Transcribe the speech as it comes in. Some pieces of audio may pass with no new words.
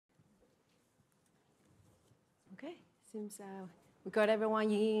Okay, seems we got everyone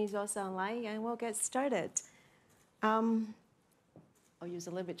is also online, and we'll get started. I'll use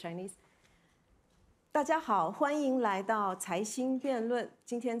a little bit Chinese. 大家好，欢迎来到财新辩论。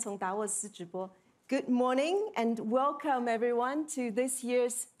今天从达沃斯直播。Good morning and welcome everyone to this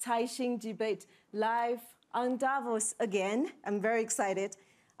year's Caixin debate live on Davos again. I'm very excited.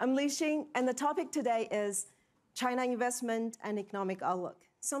 I'm Li Xin, and the topic today is China investment and economic outlook,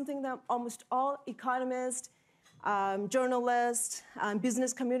 something that almost all economists, journalists,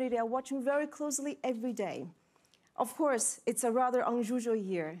 business community are watching very closely every day. Of course, it's a rather unusual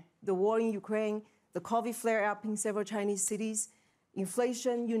year. The war in Ukraine, the COVID flare-up in several Chinese cities,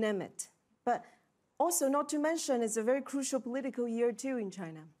 inflation, you name it. But also, not to mention, it's a very crucial political year too in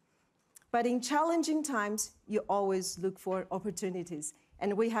China. But in challenging times, you always look for opportunities.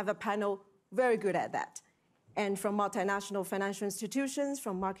 And we have a panel very good at that. And from multinational financial institutions,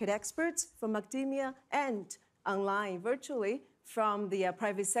 from market experts, from academia, and online, virtually, from the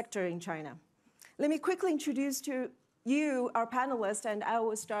private sector in China. Let me quickly introduce to you our panelists, and I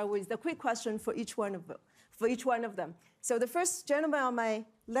will start with the quick question for each one of them. So the first gentleman on my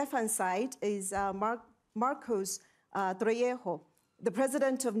left-hand side is Marcos Trejo, the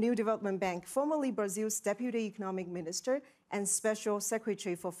president of New Development Bank, formerly Brazil's deputy economic minister and special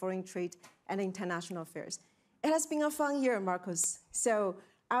secretary for foreign trade and international affairs. It has been a fun year, Marcos. So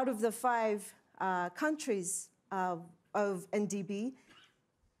out of the 5 countries of NDB,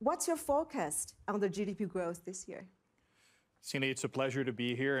 what's your forecast on the GDP growth this year? Cindy, it's a pleasure to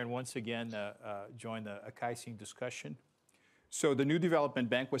be here and once again join a Caixin discussion. So the New Development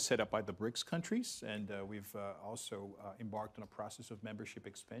Bank was set up by the BRICS countries, and we've also embarked on a process of membership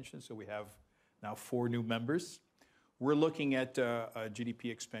expansion. So we have now 4 new members. We're looking at a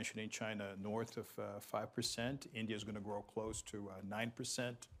GDP expansion in China north of 5%. India is going to grow close to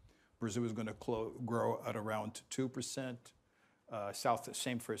 9%. Brazil is going to grow at around 2%.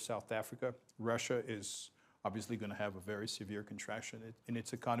 Same for South Africa. Russia is obviously going to have a very severe contraction in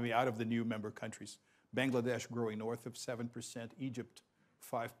its economy out of the new member countries. Bangladesh growing north of 7%, Egypt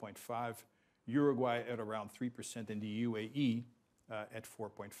 5.5%, Uruguay at around 3%, and the UAE at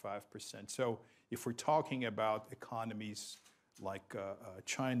 4.5%. So if we're talking about economies like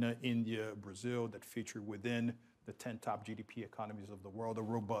China, India, Brazil that feature within the 10 top GDP economies of the world,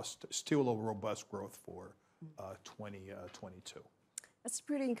 still a robust growth for 2022. That's a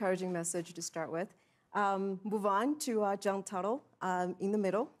pretty encouraging message to start with. Move on to John Tuttle in the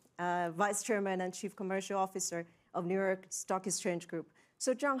middle, Vice Chairman and Chief Commercial Officer of New York Stock Exchange Group.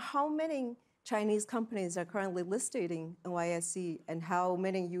 So John, how many Chinese companies are currently listed in NYSE, and how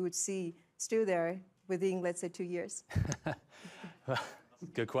many you would see still there within, let's say, 2 years?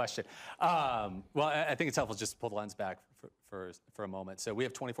 Good question. Well, I think it's helpful just to pull the lens back for a moment. So we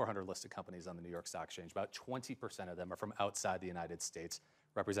have 2,400 listed companies on the New York Stock Exchange. About 20% of them are from outside the United States,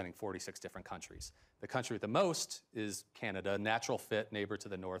 representing 46 different countries. The country with the most is Canada, natural fit, neighbor to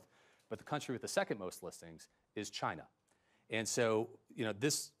the north. But the country with the second most listings is China. And so,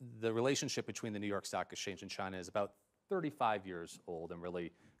 the relationship between the New York Stock Exchange and China is about 35 years old and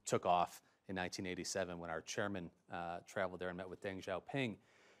really took off in 1987 when our chairman traveled there and met with Deng Xiaoping.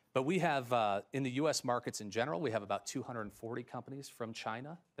 But we have, in the U.S. markets in general, we have about 240 companies from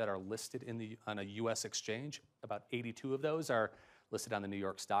China that are listed on a U.S. exchange. About 82 of those are listed on the New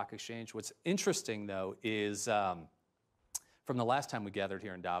York Stock Exchange. What's interesting, though, is from the last time we gathered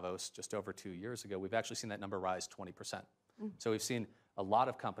here in Davos, just over 2 years ago, we've actually seen that number rise 20%. So we've seen a lot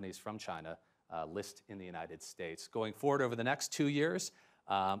of companies from China list in the United States. Going forward over the next 2 years,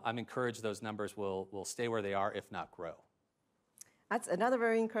 I'm encouraged those numbers will stay where they are, if not grow. That's another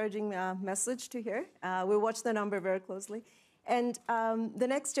very encouraging message to hear. We watch the number very closely. And the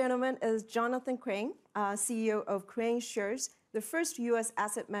next gentleman is Jonathan Crane, CEO of Crane Shares, the first U.S.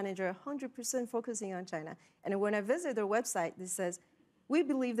 asset manager 100% focusing on China. And when I visit their website, it says, "We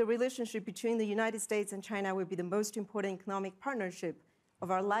believe the relationship between the United States and China will be the most important economic partnership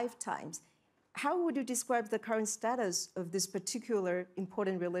of our lifetimes." How would you describe the current status of this particular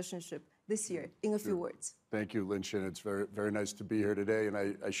important relationship this year in a few words? Thank you, Lin Xin. It's very, very nice to be here today. And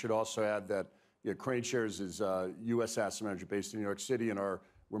I should also add that Crane Shares is a U.S. asset manager based in New York City, and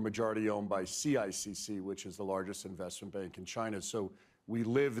we're majority owned by CICC, which is the largest investment bank in China. So we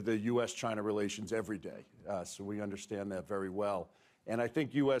live the U.S.-China relations every day. So we understand that very well. And I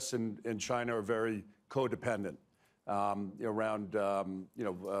think U.S. and China are very codependent around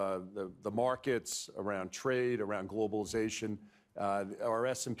the markets, around trade, around globalization. Our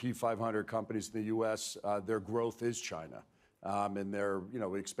S&P 500 companies in the U.S., their growth is China, and they're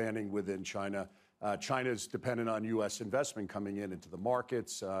expanding within China. China's dependent on U.S. investment coming into the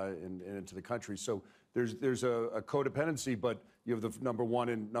markets and into the country. So there's a codependency, but you have the number one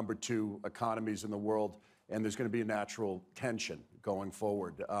and number two economies in the world, and there's going to be a natural tension going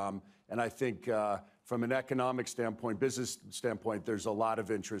forward. And I think from an economic standpoint, business standpoint, there's a lot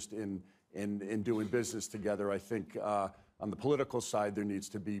of interest in doing business together. I think on the political side, there needs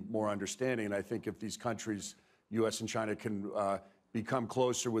to be more understanding. And I think if these countries, U.S. and China, can become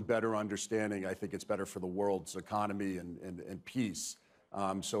closer with better understanding, I think it's better for the world's economy and peace.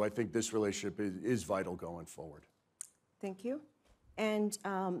 So I think this relationship is vital going forward. Thank you. And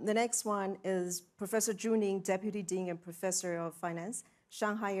the next one is Professor Zhu Ning, Deputy Dean and Professor of Finance,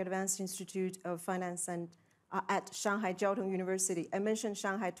 Shanghai Advanced Institute of Finance and at Shanghai Jiao Tong University. I mentioned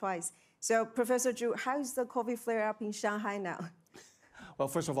Shanghai twice. So Professor Zhu, how is the COVID flare up in Shanghai now? Well,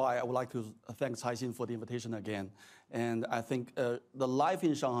 first of all, I would like to thank Caixin for the invitation again. And I think the life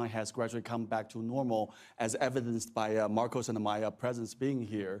in Shanghai has gradually come back to normal, as evidenced by Marcos and my presence being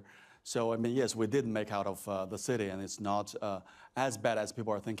here. So, I mean, yes, we did make out of the city, and it's not as bad as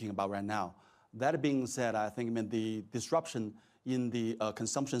people are thinking about right now. That being said, I think the disruption in the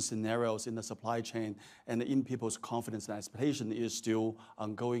consumption scenarios in the supply chain and in people's confidence and expectation is still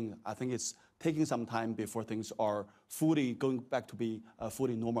ongoing. I think it's taking some time before things are fully going back to be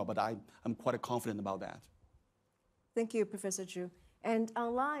fully normal, but I'm quite confident about that. Thank you, Professor Zhu. And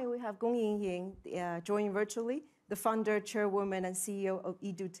online, we have Gong Yingying joining virtually, the founder, chairwoman, and CEO of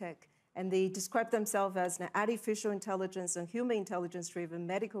EduTech. And they describe themselves as an artificial intelligence and human intelligence-driven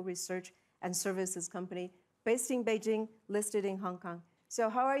medical research and services company based in Beijing, listed in Hong Kong. So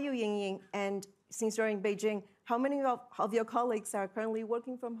how are you, Yingying? And since you're in Beijing, how many of your colleagues are currently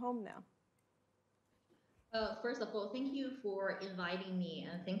working from home now? First of all, thank you for inviting me,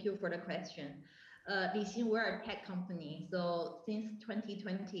 and thank you for the question. We're a tech company, so since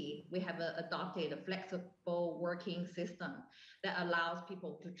 2020, we have adopted a flexible working system that allows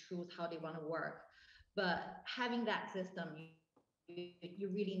people to choose how they want to work. But having that system, you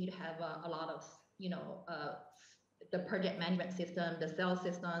really need to have a lot of, the project management system, the sales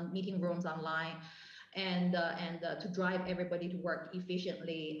system, meeting rooms online, and to drive everybody to work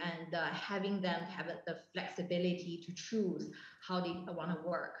efficiently, and having them have the flexibility to choose how they want to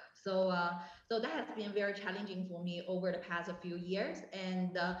work. So that has been very challenging for me over the past few years.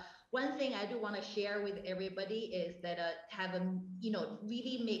 And one thing I do want to share with everybody is that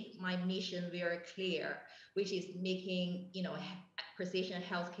really make my mission very clear, which is making precision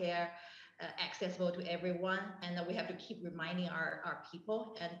healthcare accessible to everyone. And we have to keep reminding our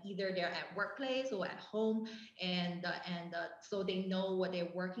people, and either they're at workplace or at home, and so they know what they're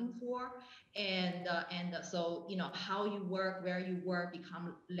working for, and so how you work, where you work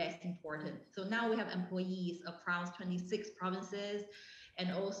become less important. So now we have employees across 26 provinces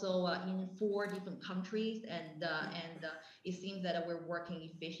and also in 4 different countries, and it seems that we're working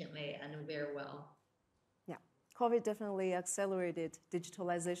efficiently and very well. COVID definitely accelerated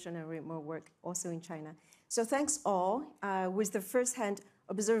digitalization and remote work also in China. So thanks all with the first-hand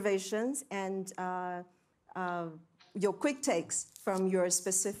observations and your quick takes from your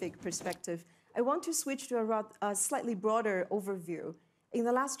specific perspective. I want to switch to a slightly broader overview. In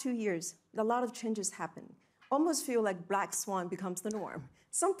the last 2 years, a lot of changes happen. Almost feel like black swan becomes the norm.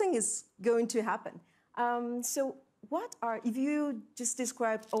 Something is going to happen. So if you just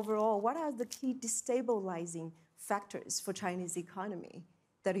describe overall, what are the key destabilizing factors for Chinese economy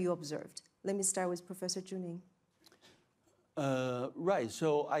that you observed? Let me start with Professor Zhu Ning. Right.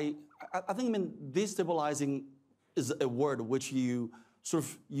 So I think destabilizing is a word which you sort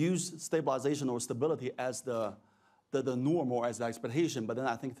of use stabilization or stability as the norm or as the expectation. But then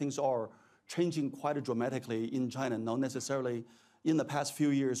I think things are changing quite dramatically in China, not necessarily in the past few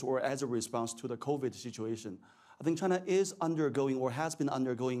years or as a response to the COVID situation. I think China is undergoing or has been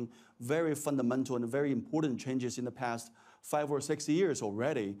undergoing very fundamental and very important changes in the past 5 or 6 years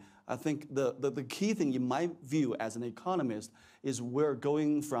already. I think the key thing in my view as an economist is we're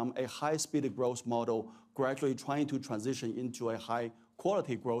going from a high-speed growth model gradually trying to transition into a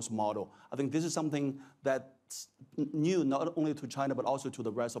high-quality growth model. I think this is something that's new not only to China but also to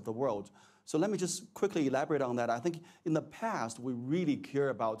the rest of the world. So let me just quickly elaborate on that. I think in the past, we really care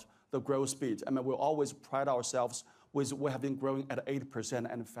about the growth speed. I mean, we always pride ourselves with we have been growing at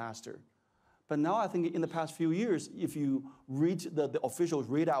 8% and faster. But now I think in the past few years, if you read the official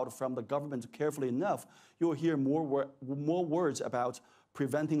readout from the government carefully enough, you'll hear more words about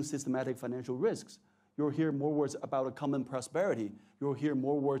preventing systematic financial risks. You'll hear more words about common prosperity. You'll hear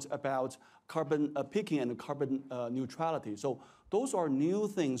more words about carbon peaking and carbon neutrality. So those are new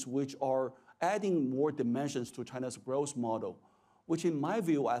things which are adding more dimensions to China's growth model. which in my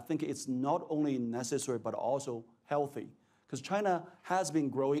view, I think it's not only necessary but also healthy. Because China has been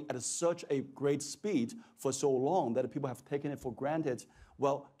growing at such a great speed for so long that people have taken it for granted.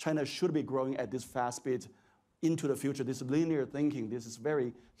 Well, China should be growing at this fast speed into the future. This linear thinking, this is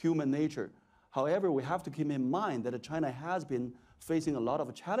very human nature. However, we have to keep in mind that China has been facing a lot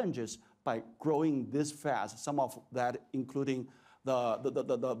of challenges by growing this fast, some of that including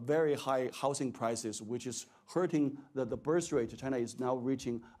the very high housing prices, which is hurting the birth rate. China is now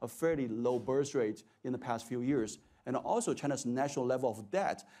reaching a fairly low birth rate in the past few years. And also China's national level of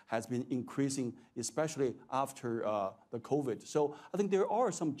debt has been increasing, especially after the COVID. So I think there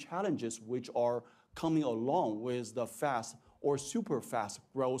are some challenges which are coming along with the fast or super fast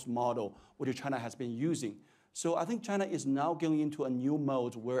growth model which China has been using. So I think China is now going into a new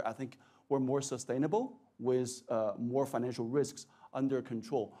mode where I think we're more sustainable with more financial risks under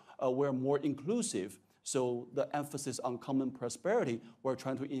control. We're more inclusive. So the emphasis on common prosperity, we're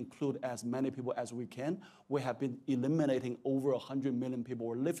trying to include as many people as we can. We have been eliminating over 100 million people.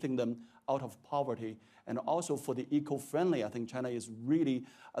 We're lifting them out of poverty. And also for the eco-friendly, I think China is really,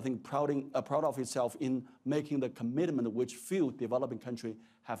 proud of itself in making the commitment which few developing countries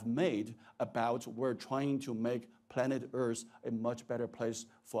have made about we're trying to make planet Earth a much better place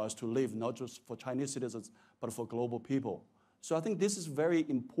for us to live, not just for Chinese citizens, but for global people. So I think this is very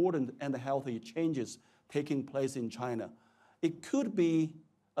important and healthy changes taking place in China. It could be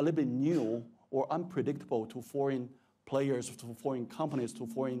a little bit new or unpredictable to foreign players, to foreign companies, to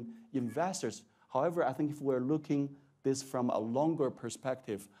foreign investors. However, I think if we're looking this from a longer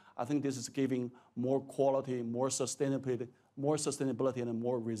perspective, I think this is giving more quality, more sustainability, and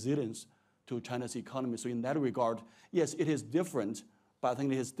more resilience to China's economy. So in that regard, yes, it is different, but I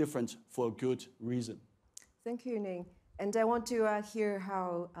think it is different for a good reason. Thank you, Ning. And I want to hear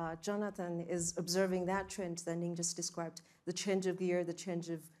how Jonathan is observing that trend that Ning just described, the change of gear, the change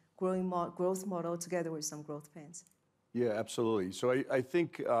of growth model together with some growth pains. Yeah, absolutely. So I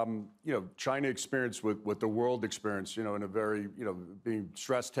think, China experienced what the world experienced, in a very, being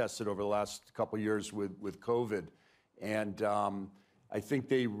stress tested over the last couple of years with COVID. And I think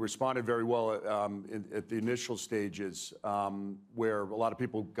they responded very well at the initial stages where a lot of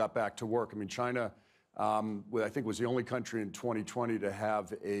people got back to work. I mean, China, I think was the only country in 2020 to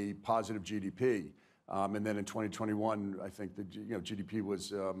have a positive GDP. And then in 2021, I think the GDP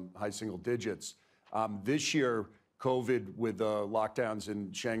was high single digits. This year, COVID with lockdowns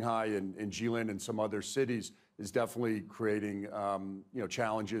in Shanghai and Jilin and some other cities is definitely creating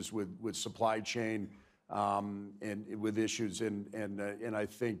challenges with supply chain and with issues. And I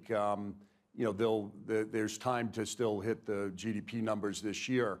think there's time to still hit the GDP numbers this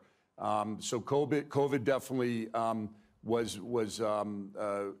year. So COVID definitely was a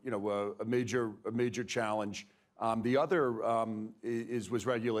major challenge. The other was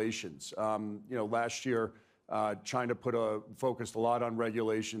regulations. Last year China focused a lot on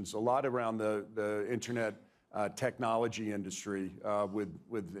regulations, a lot around the internet technology industry with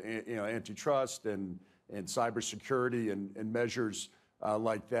antitrust and cybersecurity and measures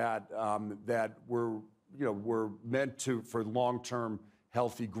like that that were meant for long-term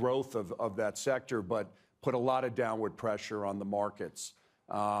healthy growth of that sector, but put a lot of downward pressure on the markets.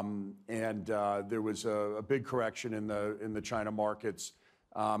 And there was a big correction in the China markets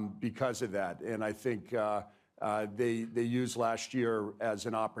because of that. And I think they used last year as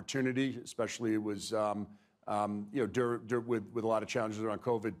an opportunity, especially it was with a lot of challenges around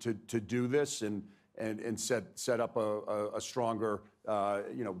COVID to do this and set up a stronger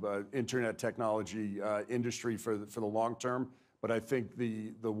internet technology industry for the long term. But I think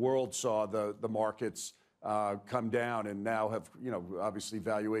the world saw the markets come down and now have, obviously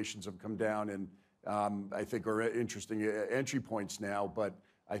valuations have come down and I think are interesting entry points now, but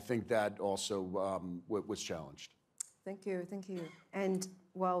I think that also was challenged. Thank you. And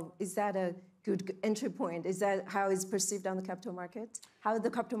well, is that a good entry point? Is that how it's perceived on the capital market? How the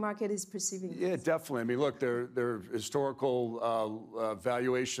capital market is perceiving it? Yeah, definitely. I mean, look, there are historical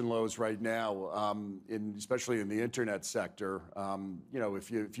valuation lows right now, especially in the internet sector.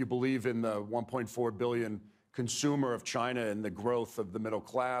 If you believe in the 1.4 billion consumer of China and the growth of the middle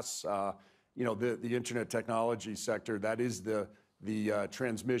class, the internet technology sector, that is the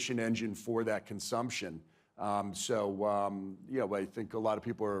transmission engine for that consumption. I think a lot of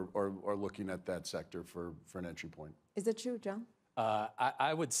people are looking at that sector for an entry point. Is that true, John?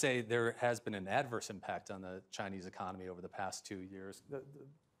 I would say there has been an adverse impact on the Chinese economy over the past 2 years,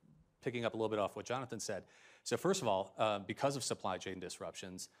 picking up a little bit off what Jonathan said. So first of all, because of supply chain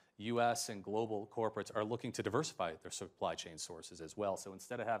disruptions, U.S. and global corporates are looking to diversify their supply chain sources as well. So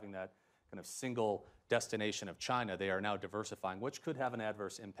instead of having that kind of single destination of China. They are now diversifying, which could have an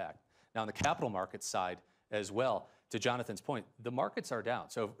adverse impact. Now, on the capital markets side as well, to Jonathan's point, the markets are down.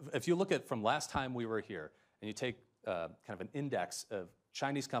 So if you look at from last time we were here, and you take kind of an index of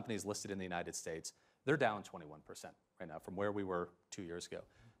Chinese companies listed in the United States, they're down 21% right now from where we were 2 years ago.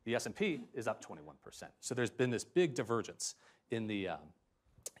 The S&P is up 21%. So there's been this big divergence in the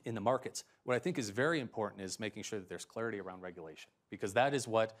markets. What I think is very important is making sure that there's clarity around regulation, because that is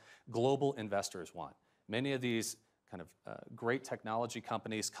what global investors want. Many of these kind of great technology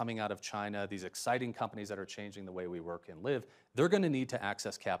companies coming out of China, these exciting companies that are changing the way we work and live, they're going to need to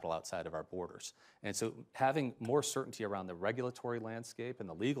access capital outside of our borders. And so having more certainty around the regulatory landscape and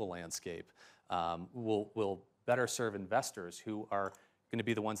the legal landscape will better serve investors who are going to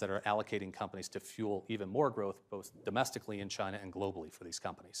be the ones that are allocating companies to fuel even more growth, both domestically in China and globally for these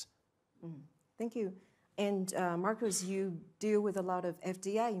companies. Thank you. And Marcos, you deal with a lot of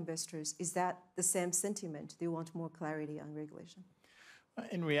FDI investors. Is that the same sentiment? Do you want more clarity on regulation?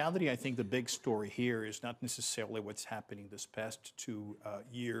 In reality, I think the big story here is not necessarily what's happening this past 2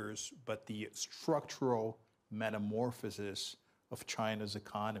 years, but the structural metamorphosis of China's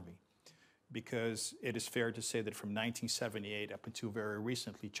economy. Because it is fair to say that from 1978 up until very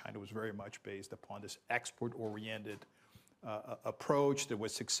recently, China was very much based upon this export-oriented approach that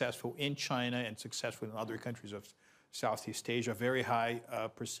was successful in China and successful in other countries of Southeast Asia, very high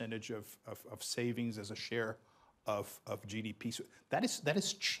percentage of savings as a share of GDP. So that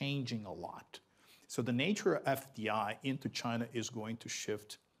is changing a lot. So the nature of FDI into China is going to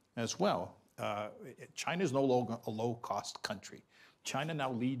shift as well. China is no longer a low-cost country. China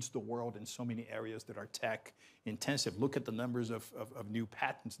now leads the world in so many areas that are tech intensive. Look at the numbers of new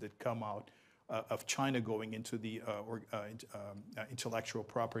patents that come out of China going into the intellectual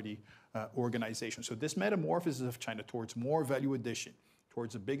property organization. So this metamorphosis of China towards more value addition,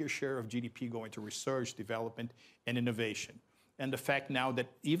 towards a bigger share of GDP going to research, development, and innovation. And the fact now that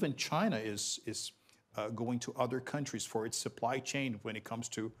even China is going to other countries for its supply chain when it comes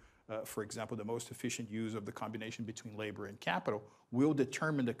to for example, the most efficient use of the combination between labor and capital will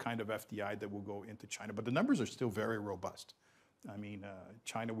determine the kind of FDI that will go into China. But the numbers are still very robust. I mean,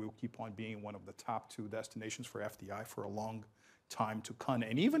 China will keep on being one of the top 2 destinations for FDI for a long time to come.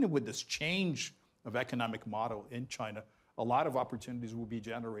 And even with this change of economic model in China, a lot of opportunities will be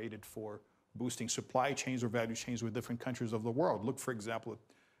generated for boosting supply chains or value chains with different countries of the world. Look, for example,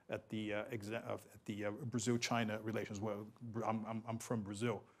 at the Brazil-China relations. Well, I'm from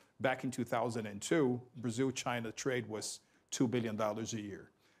Brazil. Back in 2002, Brazil-China trade was $2 billion a year.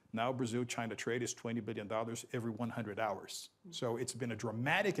 Now Brazil-China trade is $20 billion every 100 hours. So it's been a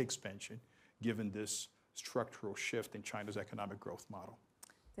dramatic expansion given this structural shift in China's economic growth model.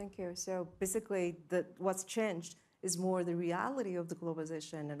 Thank you. So basically, what's changed is more the reality of the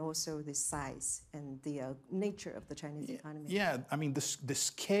globalization and also the size and the nature of the Chinese economy. Yeah, I mean, the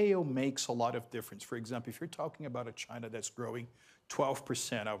scale makes a lot of difference. For example, if you're talking about a China that's growing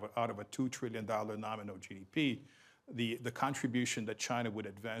 12% out of a $2 trillion nominal GDP, the contribution that China would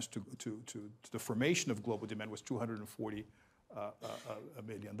advance to the formation of global demand was $240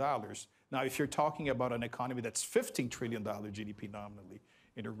 million. Now, if you're talking about an economy that's $15 trillion GDP nominally,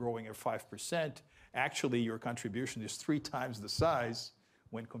 and you're growing at 5%, actually your contribution is 3 times the size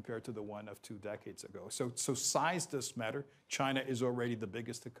when compared to the one of 2 decades ago. So size does matter. China is already the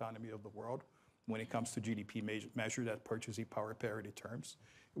biggest economy of the world when it comes to GDP measured at purchasing power parity terms.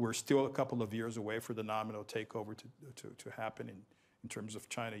 We're still a couple of years away for the nominal takeover to happen in terms of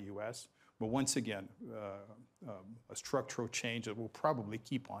China-US. But once again, a structural change that will probably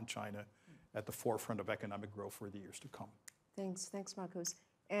keep on China at the forefront of economic growth for the years to come. Thanks, Marcos.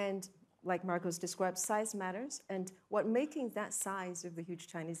 And like Marcos described, size matters. And what making that size of the huge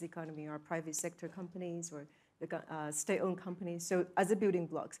Chinese economy are private sector companies or the state-owned companies. So as a building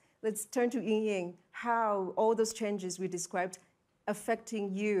blocks, let's turn to Ying, how all those changes we described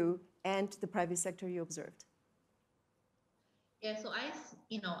affecting you and the private sector you observed. Yeah, so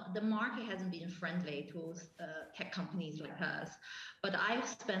the market hasn't been friendly to tech companies like us, but I've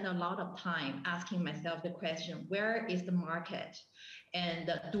spent a lot of time asking myself the question, where is the market?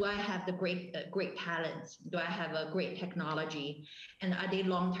 And do I have the great talents? Do I have a great technology? And are they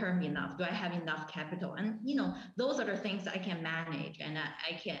long-term enough? Do I have enough capital? And those are the things I can manage, and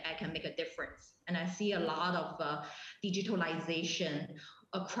I can make a difference. And I see a lot of digitalization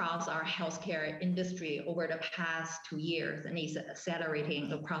across our healthcare industry over the past 2 years, and it's accelerating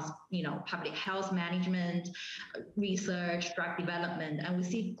across, public health management, research, drug development, and we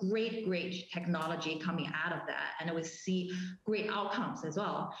see great technology coming out of that, and we see great outcomes as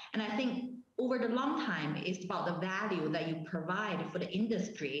well. And I think over the long time, it's about the value that you provide for the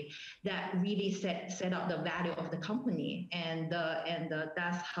industry that really set up the value of the company, and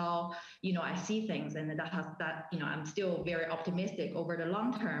that's how I see things, and I'm still very optimistic over the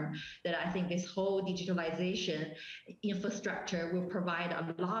long term that I think this whole digitalization infrastructure will provide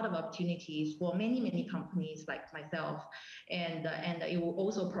a lot of opportunities for many companies like myself, and it will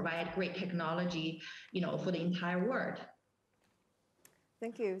also provide great technology, for the entire world.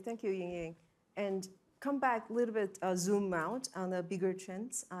 Thank you, Ying. And come back a little bit, zoom out on the bigger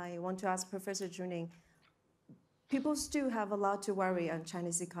trends. I want to ask Professor Juning, people still have a lot to worry on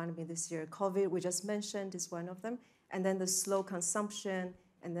Chinese economy this year. COVID, we just mentioned, is one of them. And then the slow consumption,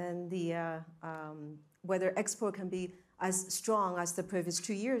 and then the whether export can be as strong as the previous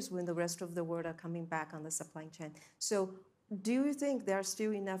 2 years when the rest of the world are coming back on the supply chain. So do you think there are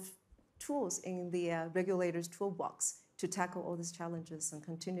still enough tools in the regulators' toolbox to tackle all these challenges and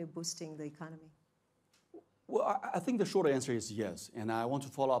continue boosting the economy? Well, I think the short answer is yes. And I want to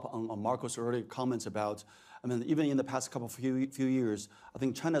follow up on Marco's earlier comments about, even in the past few years, I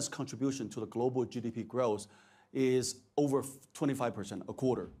think China's contribution to the global GDP growth is over 25%, a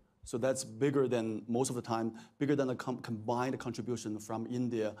quarter. So that's bigger than most of the time, bigger than the combined contribution from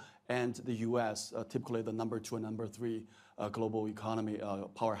India and the US, typically the number 2 and number 3 global economy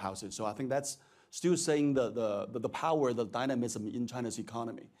powerhouses. So I think that's still saying the power, the dynamism in China's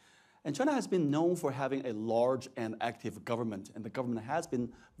economy. And China has been known for having a large and active government, and the government has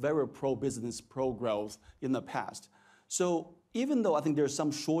been very pro-business, pro-growth in the past. So even though I think there's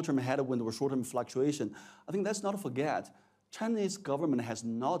some short-term headwind or short-term fluctuation, I think let's not forget, Chinese government has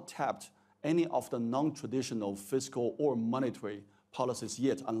not tapped any of the non-traditional fiscal or monetary policies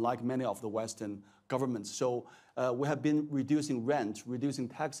yet, unlike many of the Western governments. So we have been reducing rent, reducing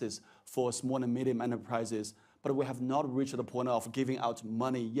taxes for small and medium enterprises, but we have not reached the point of giving out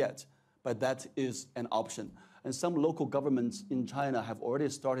money yet. But that is an option. And some local governments in China have already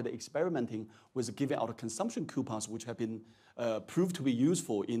started experimenting with giving out consumption coupons, which have been proved to be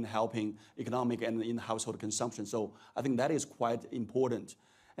useful in helping economic and in household consumption. So I think that is quite important.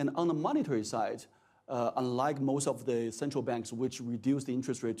 And on the monetary side, unlike most of the central banks, which reduced the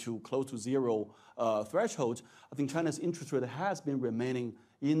interest rate to close to zero threshold, I think China's interest rate has been remaining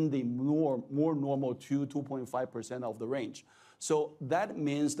in the more normal 2.5% of the range. So that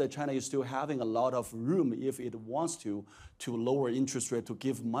means that China is still having a lot of room, if it wants to lower interest rate, to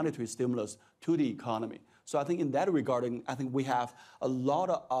give monetary stimulus to the economy. So I think in that regard, I think we have a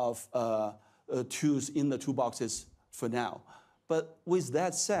lot of tools in the toolboxes for now. But with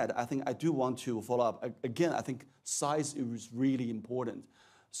that said, I think I do want to follow up. Again, I think size is really important.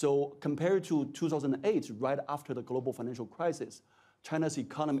 So compared to 2008, right after the global financial crisis, China's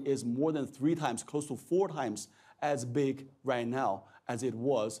economy is more than 3 times, close to 4 times as big right now as it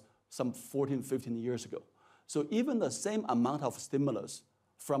was some 14, 15 years ago. So even the same amount of stimulus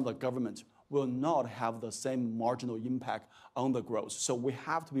from the government will not have the same marginal impact on the growth. So we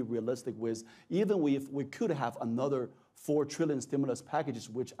have to be realistic with, even if we could have another 4 trillion stimulus packages,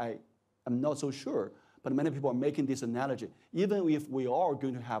 which I am not so sure, but many people are making this analogy. Even if we are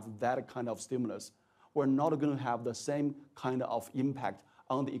going to have that kind of stimulus, we're not going to have the same kind of impact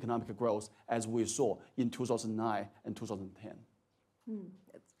on the economic growth as we saw in 2009 and 2010.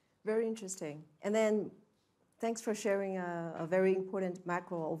 That's very interesting. And then thanks for sharing a very important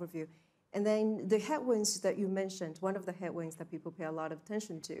macro overview. And then the headwinds that you mentioned, one of the headwinds that people pay a lot of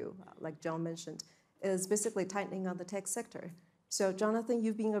attention to, like John mentioned, is basically tightening on the tech sector. So Jonathan,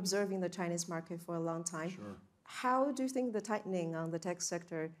 you've been observing the Chinese market for a long time. Sure. How do you think the tightening on the tech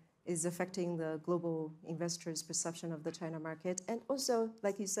sector is affecting the global investors' perception of the China market? And also,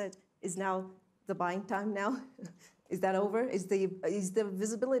 like you said, is now the buying time now? Is that over? Is the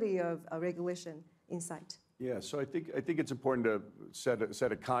visibility of regulation in sight? Yeah, so I think it's important to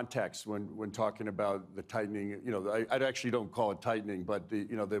set a context when talking about the tightening. I actually don't call it tightening, but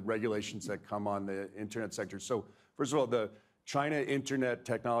the regulations that come on the internet sector. So first of all, the China internet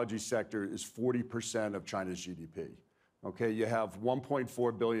technology sector is 40% of China's GDP. Okay, you have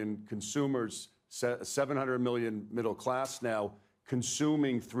 1.4 billion consumers, 700 million middle class now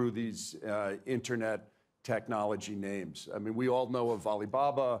consuming through these internet technology names. I mean, we all know of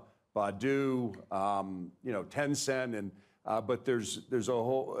Alibaba, Baidu, Tencent, and but there's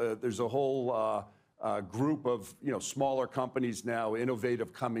a whole group of smaller companies now,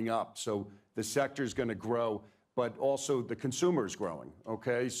 innovative, coming up. So the sector is going to grow, but also the consumer is growing.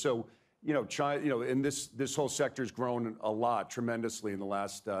 Okay, so China, and this whole sector has grown a lot, tremendously in the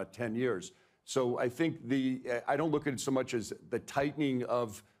last 10 years. So I think I don't look at it so much as the tightening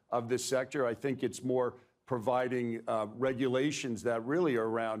of this sector. I think it's more providing regulations that really are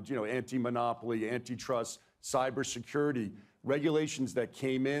around, anti-monopoly, antitrust, cybersecurity, regulations that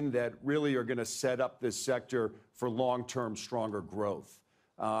came in that really are going to set up this sector for long-term stronger growth.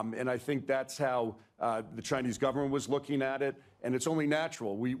 And I think that's how the Chinese government was looking at it, and it's only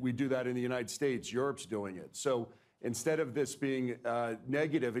natural. We do that in the United States. Europe's doing it. So instead of this being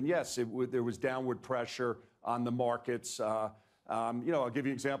negative, and yes, there was downward pressure on the markets. I'll give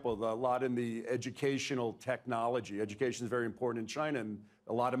you an example. A lot in the educational technology. Education is very important in China, and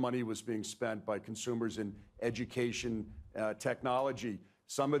a lot of money was being spent by consumers in education technology.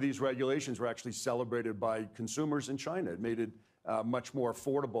 Some of these regulations were actually celebrated by consumers in China. It made it much more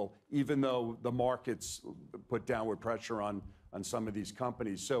affordable, even though the markets put downward pressure on some of these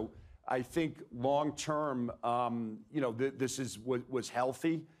companies. So I think long term, this was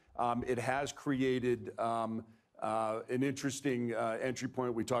healthy. It has created an interesting entry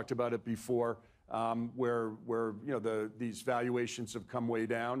point. We talked about it before, where these valuations have come way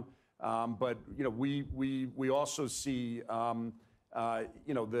down. But we also see the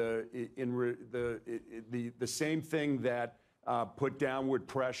same thing that put downward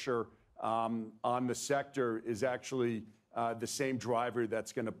pressure on the sector is actually the same driver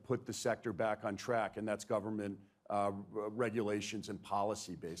that's going to put the sector back on track, and that's government regulations and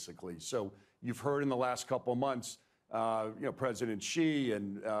policy, basically. So you've heard in the last couple of months, President Xi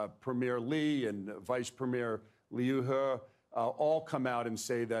and Premier Li and Vice Premier Liu He all come out and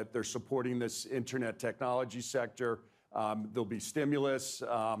say that they're supporting this internet technology sector. There'll be stimulus.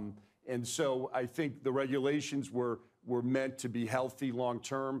 And so I think the regulations were meant to be healthy long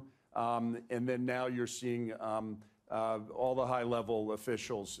term. And then now you're seeing all the high-level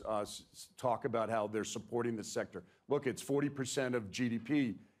officials talk about how they're supporting the sector. Look, it's 40% of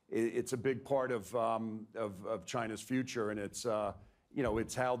GDP. It's a big part of China's future, and it's how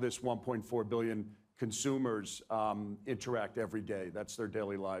this 1.4 billion consumers interact every day. That's their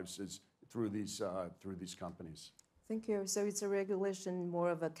daily lives, is through these companies. Thank you. So it's a regulation more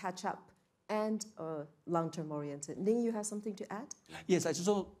of a catch-up and long-term oriented. Ning, you have something to add? Yes, I just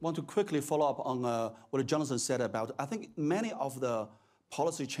want to quickly follow up on what Jonathan said about, I think many of the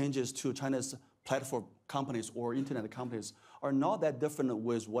policy changes to China's platform companies or internet companies are not that different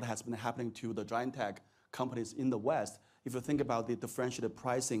with what has been happening to the giant tech companies in the West. If you think about the differentiated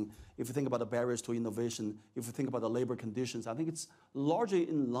pricing, if you think about the barriers to innovation, if you think about the labor conditions, I think it's largely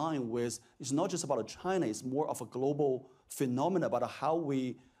in line with, it's not just about China, it's more of a global phenomenon about how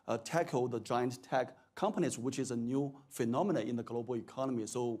we tackle the giant tech companies, which is a new phenomenon in the global economy.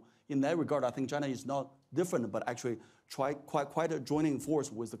 So in that regard, I think China is not different, but actually quite a joining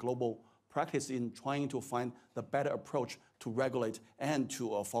force with the global practice in trying to find the better approach to regulate and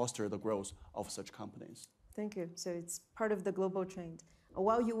to foster the growth of such companies. Thank you. So it's part of the global trend.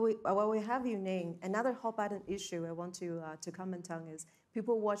 While we have you, Ning, another hot button issue I want to comment on is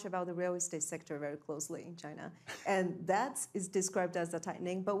people watch about the real estate sector very closely in China, and that is described as a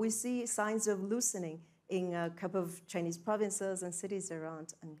tightening. But we see signs of loosening in a couple of Chinese provinces and cities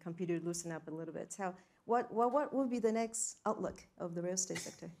around, and continue to loosen up a little bit. So what will be the next outlook of the real estate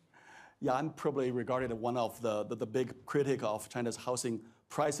sector? Yeah, I'm probably regarded as one of the big critic of China's housing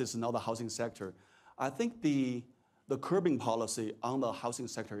prices and all the housing sector. I think the curbing policy on the housing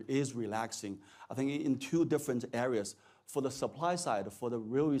sector is relaxing. I think in two different areas. For the supply side, for the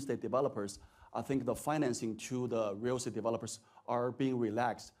real estate developers, I think the financing to the real estate developers are being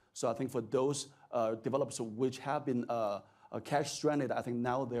relaxed. So I think for those developers which have been cash stranded, I think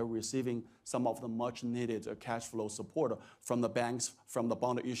now they're receiving some of the much needed cash flow support from the banks, from the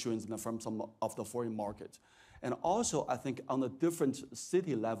bond issuance, and from some of the foreign market. And also, I think on a different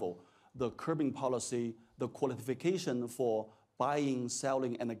city level, the curbing policy, the qualification for buying,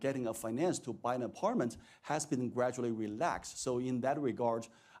 selling, and getting a finance to buy an apartment has been gradually relaxed. So in that regard,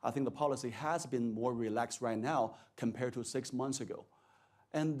 I think the policy has been more relaxed right now compared to 6 months ago.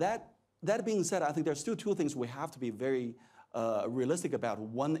 And that being said, I think there's still two things we have to be very realistic about.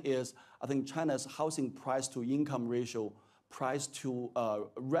 One is, I think China's housing price to income ratio, price to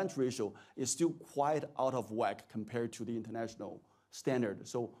rent ratio is still quite out of whack compared to the international standard.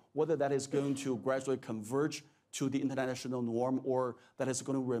 So whether that is going to gradually converge to the international norm or that is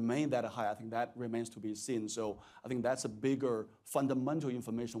going to remain that high, I think that remains to be seen. So I think that's a bigger fundamental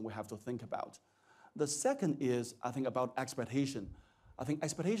information we have to think about. The second is, I think, about expectation. I think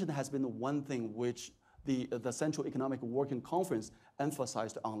expectation has been one thing which the Central Economic Working Conference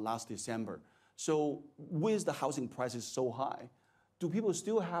emphasized on last December. So with the housing prices so high, do people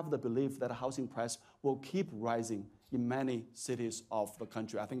still have the belief that housing price will keep rising in many cities of the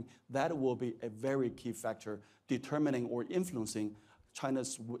country? I think that will be a very key factor determining or influencing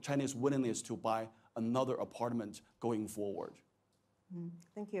Chinese willingness to buy another apartment going forward.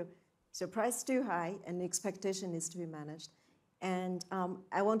 Thank you. So price too high and the expectation is to be managed. And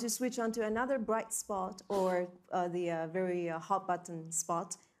I want to switch on to another bright spot or the very hot button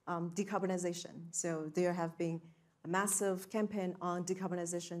spot, decarbonization. So there have been a massive campaign on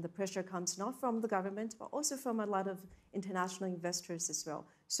decarbonization. The pressure comes not from the government, but also from a lot of international investors as well.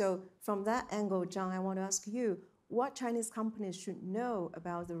 So from that angle, John, I want to ask you, what Chinese companies should know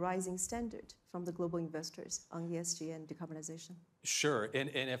about the rising standard from the global investors on ESG and decarbonization? Sure, and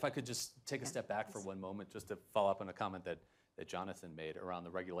if I could just take a step back for one moment, just to follow up on a comment that Jonathan made around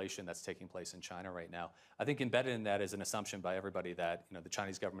the regulation that's taking place in China right now. I think embedded in that is an assumption by everybody that the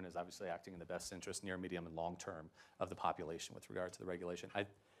Chinese government is obviously acting in the best interest, near, medium, and long term of the population with regard to the regulation.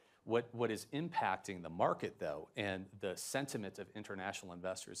 What is impacting the market, though, and the sentiment of international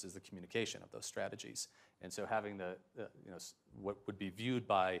investors is the communication of those strategies. And so having what would be viewed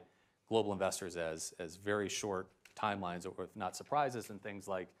by global investors as very short timelines, or if not surprises, and things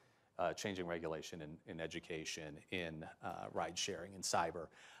like changing regulation in education, in ride sharing, in cyber,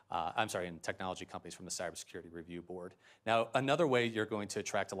 in technology companies from the Cybersecurity Review Board. Now, another way you're going to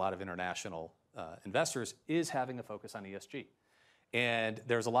attract a lot of international investors is having a focus on ESG. And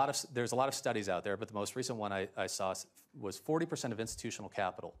there's a lot of studies out there, but the most recent one I saw was 40% of institutional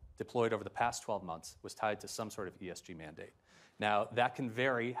capital deployed over the past 12 months was tied to some sort of ESG mandate. Now, that can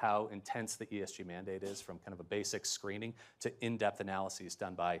vary how intense the ESG mandate is, from kind of a basic screening to in-depth analyses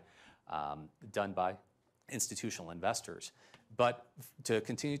done by institutional investors. But to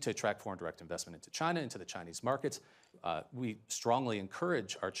continue to attract foreign direct investment into China, into the Chinese markets, we strongly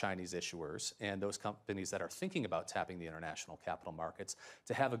encourage our Chinese issuers and those companies that are thinking about tapping the international capital markets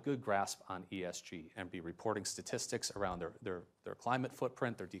to have a good grasp on ESG and be reporting statistics around their climate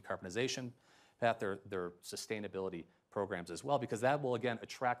footprint, their decarbonization path, their sustainability programs as well, because that will, again,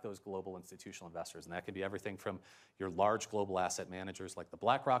 attract those global institutional investors. And that can be everything from your large global asset managers like the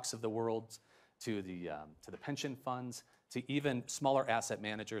BlackRocks of the world to the pension funds, to even smaller asset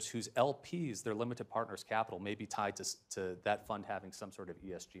managers whose LPs, their limited partners capital, may be tied to that fund having some sort of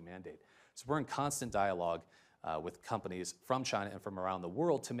ESG mandate. So we're in constant dialogue with companies from China and from around the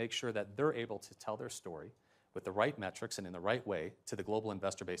world to make sure that they're able to tell their story with the right metrics and in the right way to the global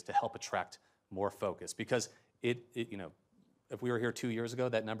investor base to help attract more focus. Because if we were here 2 years ago,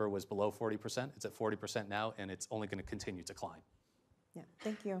 that number was below 40%. It's at 40% now, and it's only going to continue to climb. Yeah,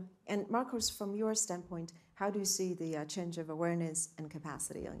 thank you. And Marcos, from your standpoint, how do you see the change of awareness and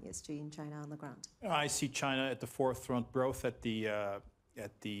capacity on ESG in China on the ground? I see China at the forefront, both at the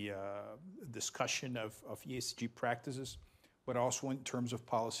discussion of ESG practices, but also in terms of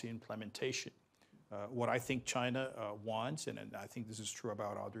policy implementation. What I think China wants, and I think this is true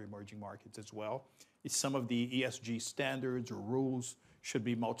about other emerging markets as well, is some of the ESG standards or rules should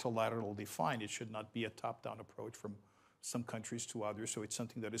be multilateral defined. It should not be a top-down approach from some countries to others, so it's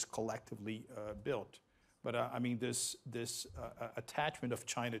something that is collectively built. But this attachment of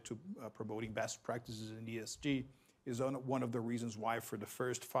China to promoting best practices in ESG is one of the reasons why for the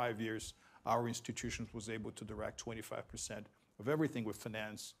first 5 years, our institutions was able to direct 25% of everything we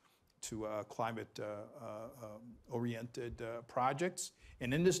finance to climate-oriented projects.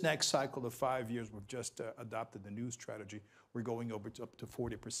 And in this next cycle of 5 years, we've just adopted the new strategy. We're going up to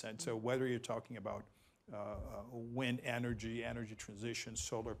 40%. So whether you're talking about wind energy, energy transition,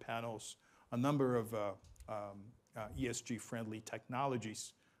 solar panels, a number of ESG-friendly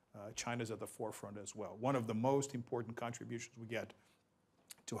technologies, China's at the forefront as well. One of the most important contributions we get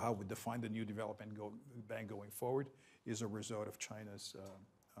to how we define the new development bank going forward is a result of China's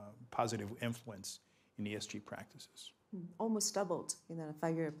positive influence in ESG practices. Almost doubled in a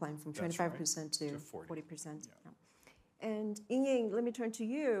 5-year plan from 25% to 40%. Yeah. And Ying, let me turn to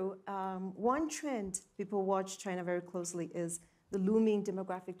you. One trend people watch China very closely is the looming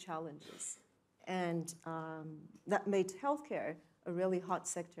demographic challenges. And that made healthcare a really hot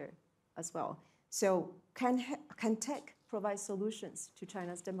sector as well. So can tech provide solutions to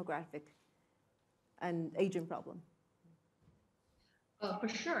China's demographic and aging problem? For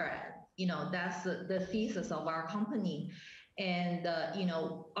sure, that's the thesis of our company. And,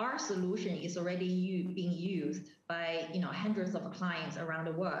 our solution is already being used by, hundreds of clients around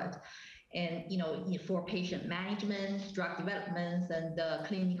the world. And, for patient management, drug developments, and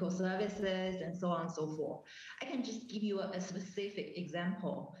clinical services, and so on and so forth. I can just give you a specific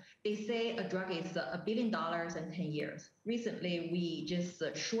example. They say a drug is $1 billion in 10 years. Recently, we just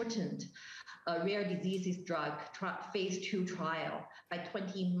shortened a rare diseases drug phase 2 trial by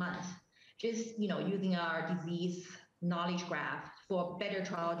 20 months, just, using our disease knowledge graph for better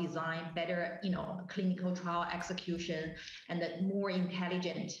trial design, better, clinical trial execution, and more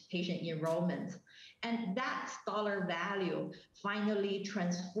intelligent patient enrollment. And that dollar value finally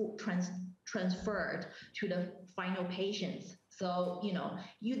transferred to the final patients. So,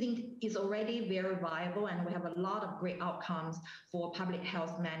 using is already very viable, and we have a lot of great outcomes for public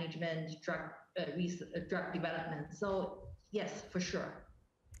health management, drug development. So, yes, for sure.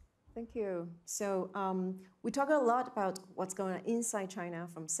 Thank you. So we talk a lot about what's going on inside China,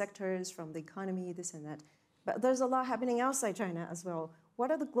 from sectors, from the economy, this and that. But there's a lot happening outside China as well. What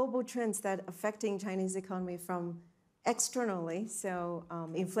are the global trends that are affecting Chinese economy from externally? So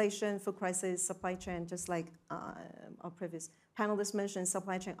inflation, food crisis, supply chain, just like our previous panelists mentioned,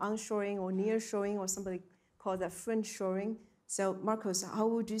 supply chain onshoring or nearshoring, or somebody called that friendshoring. So Marcos, how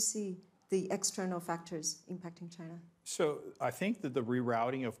would you see the external factors impacting China? So I think that the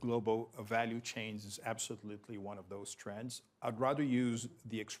rerouting of global value chains is absolutely one of those trends. I'd rather use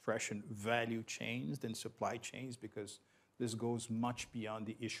the expression value chains than supply chains, because this goes much beyond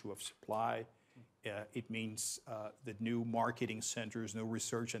the issue of supply. It means that new marketing centers, new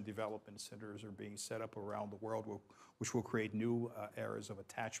research and development centers are being set up around the world, which will create new areas of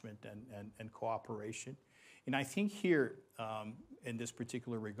attachment and cooperation. And I think here, in this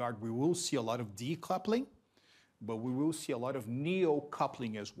particular regard, we will see a lot of decoupling, but we will see a lot of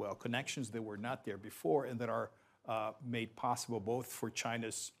neo-coupling as well, connections that were not there before and that are made possible both for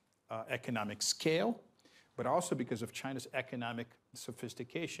China's economic scale, but also because of China's economic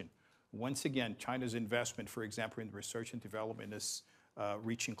sophistication. Once again, China's investment, for example, in research and development is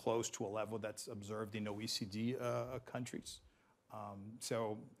reaching close to a level that's observed in OECD countries.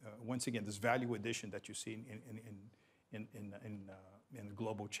 So once again, this value addition that you see in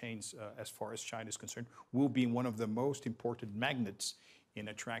global chains as far as China is concerned will be one of the most important magnets in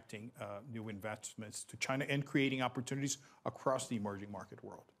attracting new investments to China and creating opportunities across the emerging market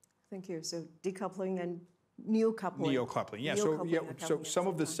world. Thank you. So decoupling and neo-coupling. Neo-coupling, yeah. So some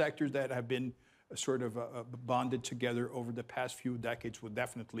of the sectors that have been sort of bonded together over the past few decades will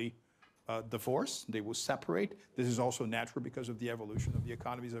definitely divorce. They will separate. This is also natural because of the evolution of the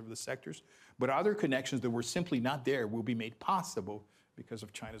economies of the sectors. But other connections that were simply not there will be made possible because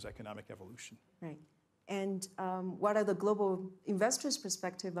of China's economic evolution. Right. And what are the global investors'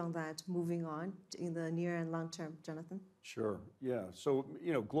 perspective on that moving on in the near and long term, Jonathan? Sure. Yeah. So,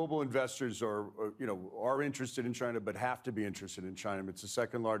 global investors are interested in China, but have to be interested in China. It's the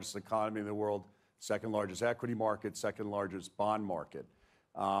second largest economy in the world, second largest equity market, second largest bond market.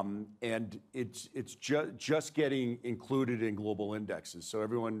 And it's just getting included in global indexes. So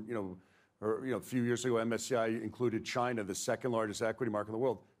everyone, a few years ago, MSCI included China, the second largest equity market in the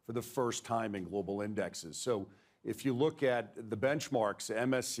world, for the first time in global indexes. So if you look at the benchmarks,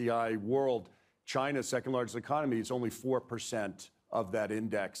 MSCI World, China's second largest economy is only 4% of that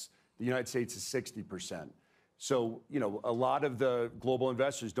index. The United States is 60%. So, a lot of the global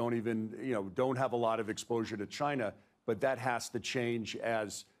investors don't have a lot of exposure to China, but that has to change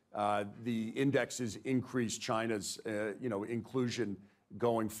as the indexes increase China's, inclusion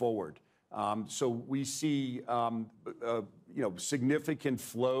going forward. So we see, significant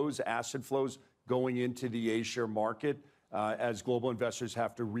flows, asset flows going into the A-share market as global investors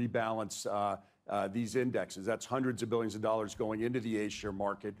have to rebalance these indexes. That's hundreds of billions of dollars going into the A-share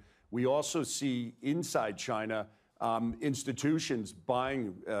market. We also see inside China institutions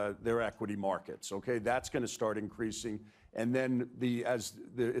buying their equity markets. Okay, that's going to start increasing, and then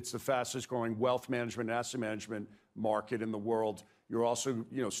it's the fastest growing wealth management and asset management market in the world. You're also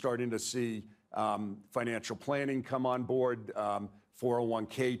starting to see financial planning come on board,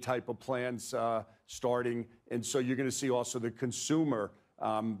 401k type of plans starting, and so you're going to see also the consumer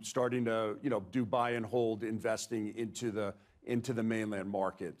starting to do buy and hold investing into the mainland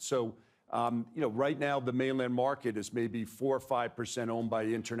market. So right now the mainland market is maybe 4 or 5% owned by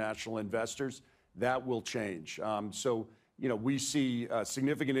international investors. That will change. So we see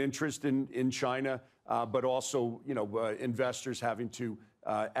significant interest in China, but also investors having to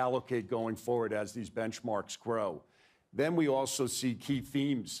allocate going forward as these benchmarks grow. Then we also see key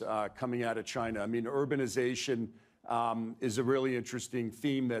themes coming out of China. I mean, urbanization is a really interesting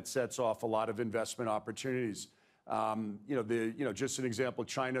theme that sets off a lot of investment opportunities. Just an example,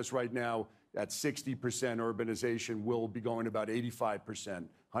 China's right now at 60% urbanization, will be going to about 85%.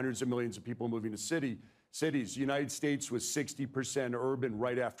 Hundreds of millions of people moving to cities. The United States was 60% urban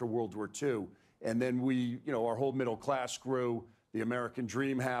right after World War II. And then our whole middle class grew, the American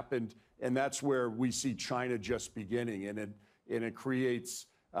dream happened, and that's where we see China just beginning. And it creates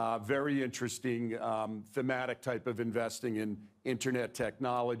very interesting thematic type of investing in internet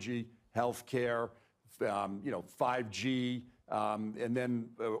technology, healthcare, 5G, and then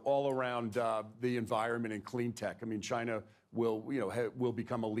all around the environment and clean tech. I mean, China will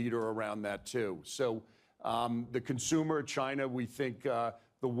become a leader around that too. So the consumer, China, we think the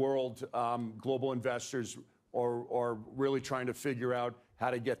world, global investors are really trying to figure out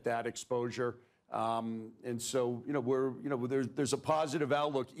how to get that exposure. And so, there's a positive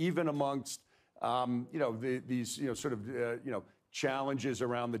outlook even amongst, these, sort of, challenges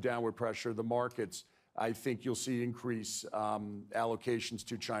around the downward pressure of the markets. I think you'll see increased allocations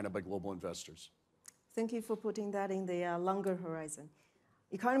to China by global investors. Thank you for putting that in the longer horizon.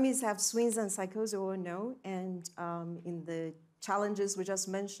 Economies have swings and cycles, we all know, and in the challenges we just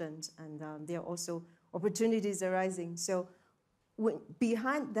mentioned, and there are also opportunities arising. So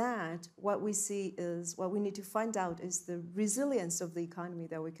behind that, what we see is, what we need to find out is the resilience of the economy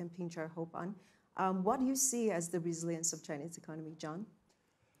that we can pinch our hope on. What do you see as the resilience of Chinese economy, John?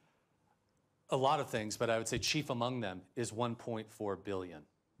 A lot of things, but I would say chief among them is 1.4 billion.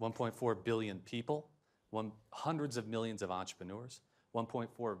 1.4 billion people, hundreds of millions of entrepreneurs,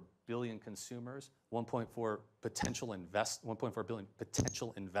 1.4 billion consumers, 1.4 billion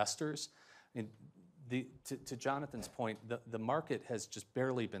potential investors. And to Jonathan's point, the market has just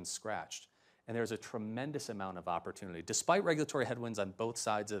barely been scratched, and there's a tremendous amount of opportunity. Despite regulatory headwinds on both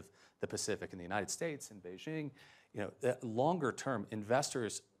sides of the Pacific, in the United States, in Beijing, longer term,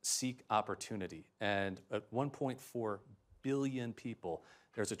 investors seek opportunity, and at 1.4 billion people,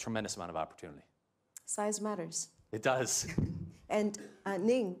 there's a tremendous amount of opportunity. Size matters. It does. And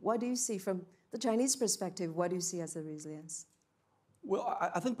Ning, what do you see from the Chinese perspective? What do you see as the resilience? Well,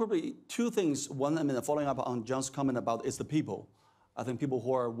 I think probably two things. One, following up on John's comment about is the people. I think people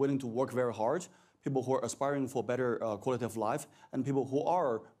who are willing to work very hard, people who are aspiring for better quality of life, and people who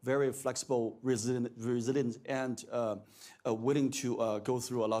are very flexible, resilient and willing to go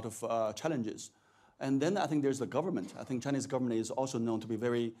through a lot of challenges. And then I think there's the government. I think Chinese government is also known to be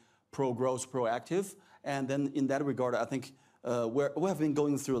very pro-growth, proactive. And then in that regard, I think we have been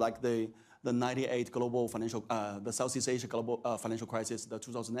going through like the 98 global financial, the Southeast Asia global financial crisis, the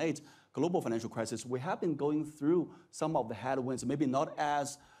 2008 global financial crisis. We have been going through some of the headwinds, maybe not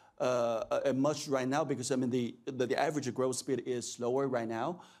as much right now, because the average growth speed is slower right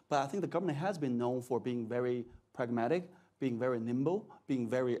now. But I think the government has been known for being very pragmatic, being very nimble, being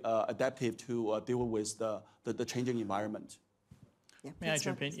very adaptive to deal with the changing environment. Yeah, May I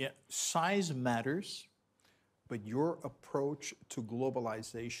jump in? Yeah, size matters, but your approach to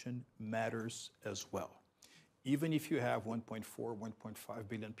globalization matters as well. Even if you have 1.4, 1.5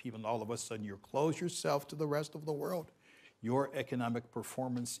 billion people, and all of a sudden you close yourself to the rest of the world, your economic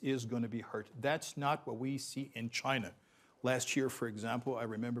performance is going to be hurt. That's not what we see in China. Last year, for example, I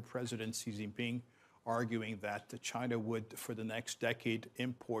remember President Xi Jinping arguing that China would, for the next decade,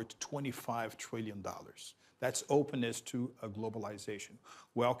 import $25 trillion. That's openness to globalization,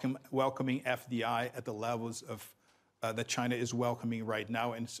 welcoming FDI at the levels of that China is welcoming right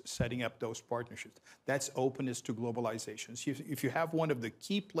now and setting up those partnerships. That's openness to globalization. So if you have one of the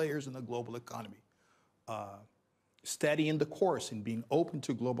key players in the global economy steadying the course and being open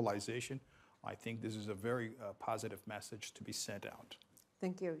to globalization, I think this is a very positive message to be sent out.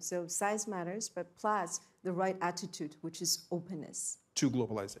 Thank you. So size matters, but plus the right attitude, which is openness. To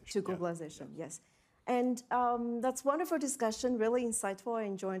globalization. To globalization, yeah. Yes. And that's wonderful discussion, really insightful. I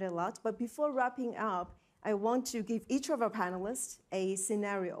enjoyed it a lot. But before wrapping up, I want to give each of our panelists a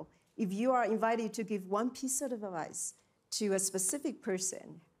scenario. If you are invited to give one piece of advice to a specific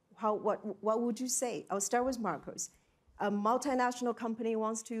person, what would you say? I'll start with Marcos. A multinational company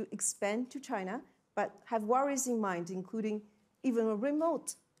wants to expand to China, but have worries in mind, including even a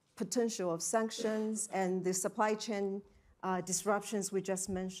remote potential of sanctions and the supply chain disruptions we just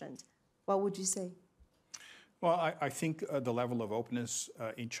mentioned. What would you say? Well, I think the level of openness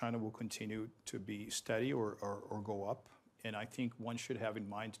in China will continue to be steady or go up. And I think one should have in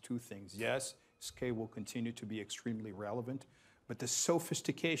mind two things. Yes, scale will continue to be extremely relevant, but the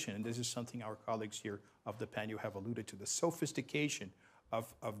sophistication, and this is something our colleagues here of the panel have alluded to, the sophistication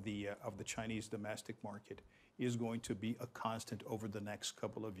of the Chinese domestic market is going to be a constant over the next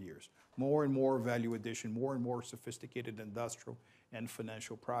couple of years. More and more value addition, more and more sophisticated industrial and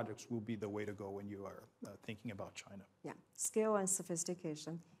financial products will be the way to go when you are thinking about China. Yeah, scale and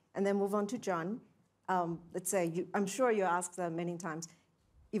sophistication. And then move on to John. Let's say, I'm sure you asked that many times,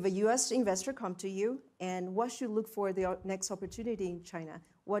 if a US investor come to you and what should look for the next opportunity in China,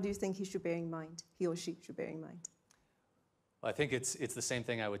 what do you think he should bear in mind, he or she should bear in mind? Well, I think it's the same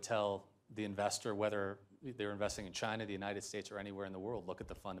thing I would tell the investor, whether they're investing in China, the United States, or anywhere in the world. Look at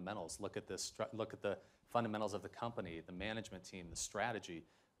the fundamentals. Look at the fundamentals of the company, the management team, the strategy,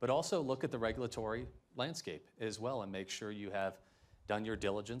 but also look at the regulatory landscape as well, and make sure you have done your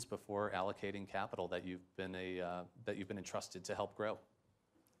diligence before allocating capital that you've been entrusted to help grow.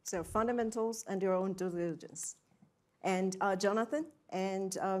 So fundamentals and your own due diligence. And Jonathan,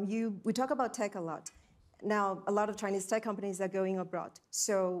 and we talk about tech a lot. Now, a lot of Chinese tech companies are going abroad.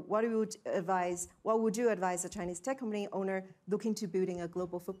 So what would you advise a Chinese tech company owner looking to building a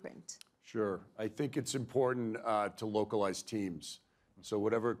global footprint? Sure. I think it's important to localize teams. So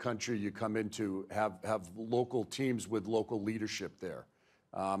whatever country you come into, have local teams with local leadership there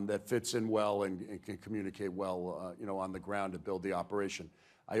that fits in well and can communicate well, on the ground to build the operation.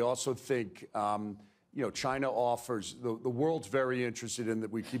 I also think, China offers, the world's very interested in that.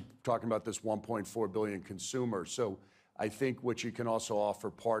 We keep talking about this 1.4 billion consumers. So I think what you can also offer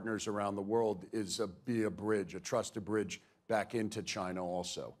partners around the world is be a bridge, a trusted bridge back into China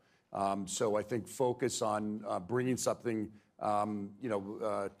also. So I think focus on bringing something,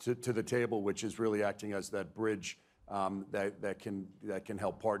 to the table, which is really acting as that bridge that can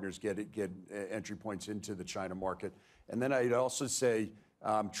help partners get entry points into the China market. And then I'd also say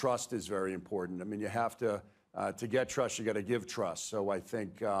trust is very important. I mean, you have to get trust, you got to give trust. So I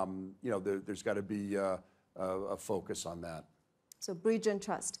think there's got to be a focus on that. So bridge and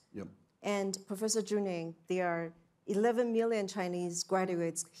trust. Yep. And Professor Juning, there are 11 million Chinese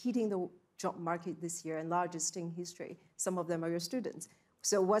graduates hitting the job market this year, and largest in history. Some of them are your students.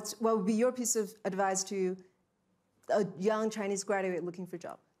 So what would be your piece of advice to a young Chinese graduate looking for a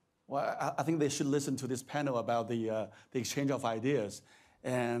job? Well, I think they should listen to this panel about the exchange of ideas.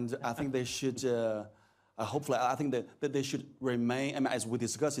 And I think they should, hopefully, I think that they should remain, as we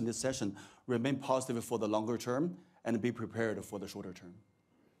discussed in this session, remain positive for the longer term and be prepared for the shorter term.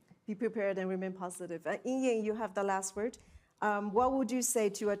 Be prepared and remain positive. Ying, you have the last word. What would you say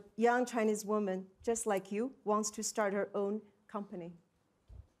to a young Chinese woman, just like you, wants to start her own company?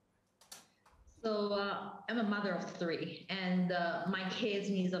 So I'm a mother of 3, and my kids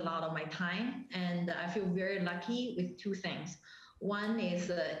needs a lot of my time, and I feel very lucky with 2 things. One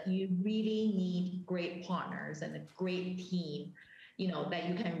is you really need great partners and a great team, that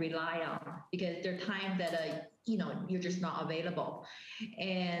you can rely on, because there are times that you're just not available,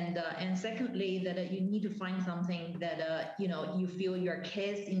 and secondly that you need to find something that you feel your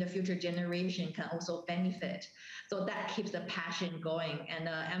kids in the future generation can also benefit. So that keeps the passion going, and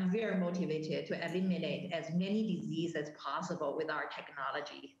I'm very motivated to eliminate as many diseases as possible with our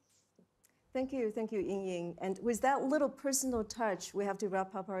technology. Thank you, Ying. And with that little personal touch, we have to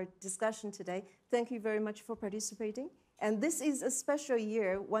wrap up our discussion today. Thank you very much for participating. And this is a special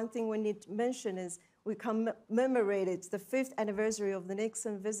year. One thing we need to mention is we commemorated the 5th anniversary of the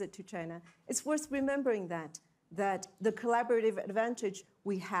Nixon visit to China. It's worth remembering that the collaborative advantage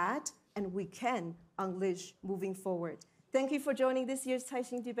we had and we can unleash moving forward. Thank you for joining this year's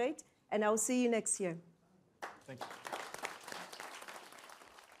Caixin debate, and I'll see you next year. Thank you.